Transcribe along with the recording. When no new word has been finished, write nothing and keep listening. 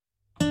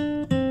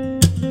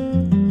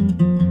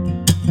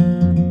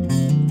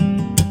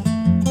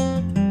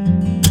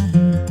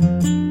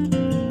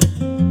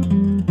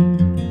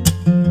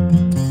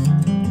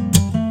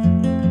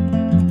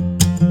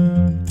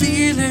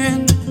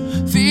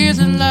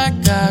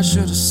like I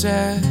should have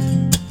said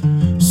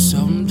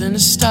something to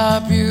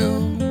stop you,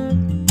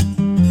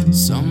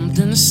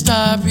 something to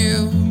stop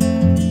you.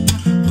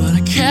 But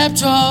I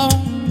kept on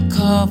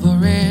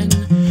covering,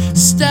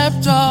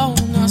 stepped on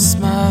a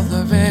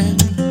smothering.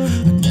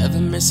 I never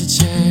miss a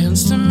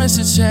chance to miss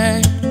a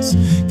chance,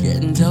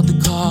 getting dealt the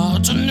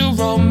cards of new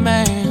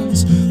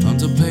romance, fun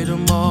to play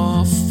them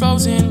off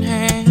frozen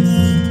hands.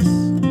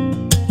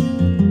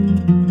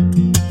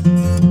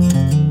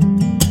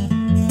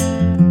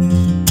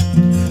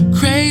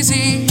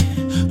 Crazy,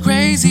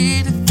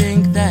 crazy to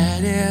think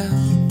that if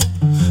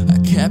I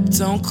kept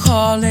on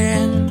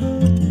calling,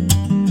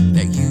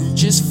 that you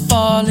just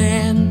fall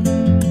in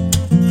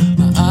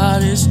my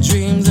oddest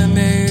dreams that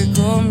make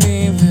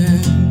me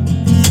real.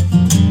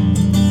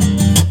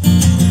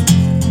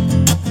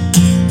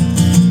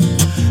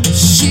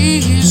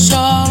 She's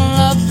all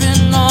up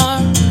in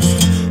arms,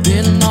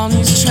 been on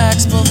these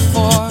tracks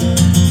before.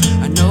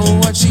 I know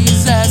what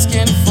she's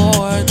asking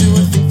for. Do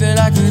I think that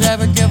I could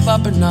ever give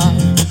up enough?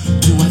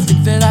 Do I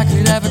think that I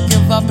could ever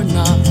give up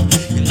enough?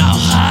 And I'll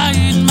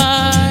hide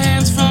my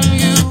hands from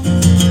you.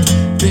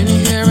 Been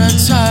here a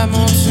time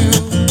or two,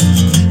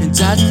 and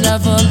I'd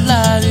never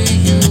lie to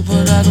you.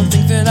 But I don't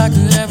think that I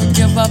could ever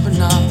give up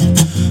enough.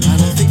 I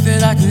don't think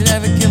that I could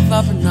ever give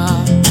up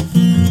enough.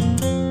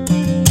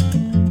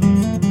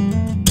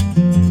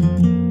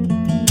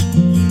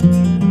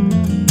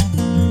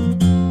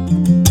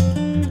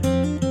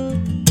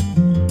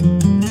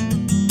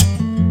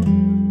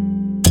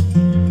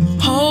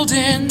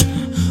 Holding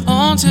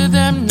on to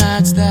them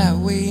nights that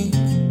we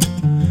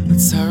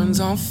turns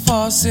on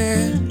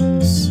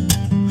faucets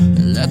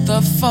and let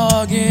the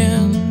fog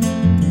in.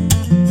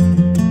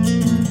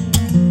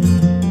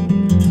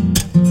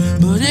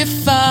 But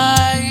if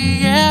I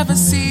ever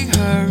see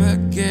her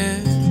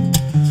again,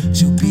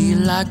 she'll be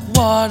like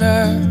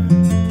water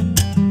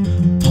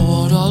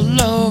poured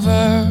all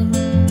over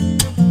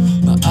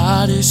my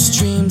oddest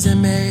dreams that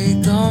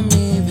make them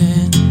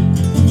even.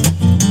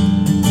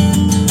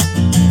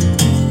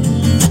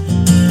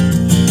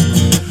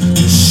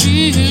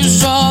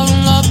 She's all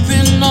up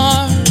in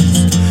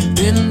arms,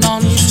 been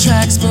on these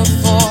tracks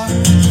before.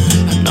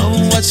 I know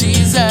what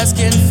she's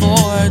asking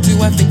for.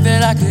 Do I think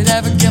that I could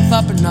ever give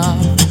up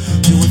enough?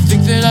 Do I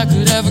think that I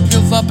could ever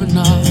give up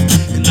enough?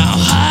 And I'll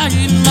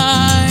hide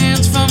my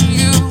hands from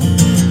you.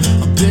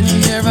 I've been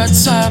here a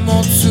time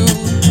or two,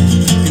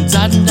 and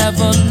I'd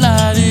never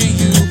lie to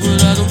you.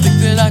 But I don't think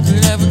that I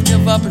could ever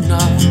give up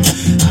enough.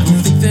 I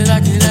don't think that I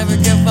could ever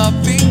give up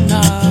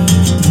enough.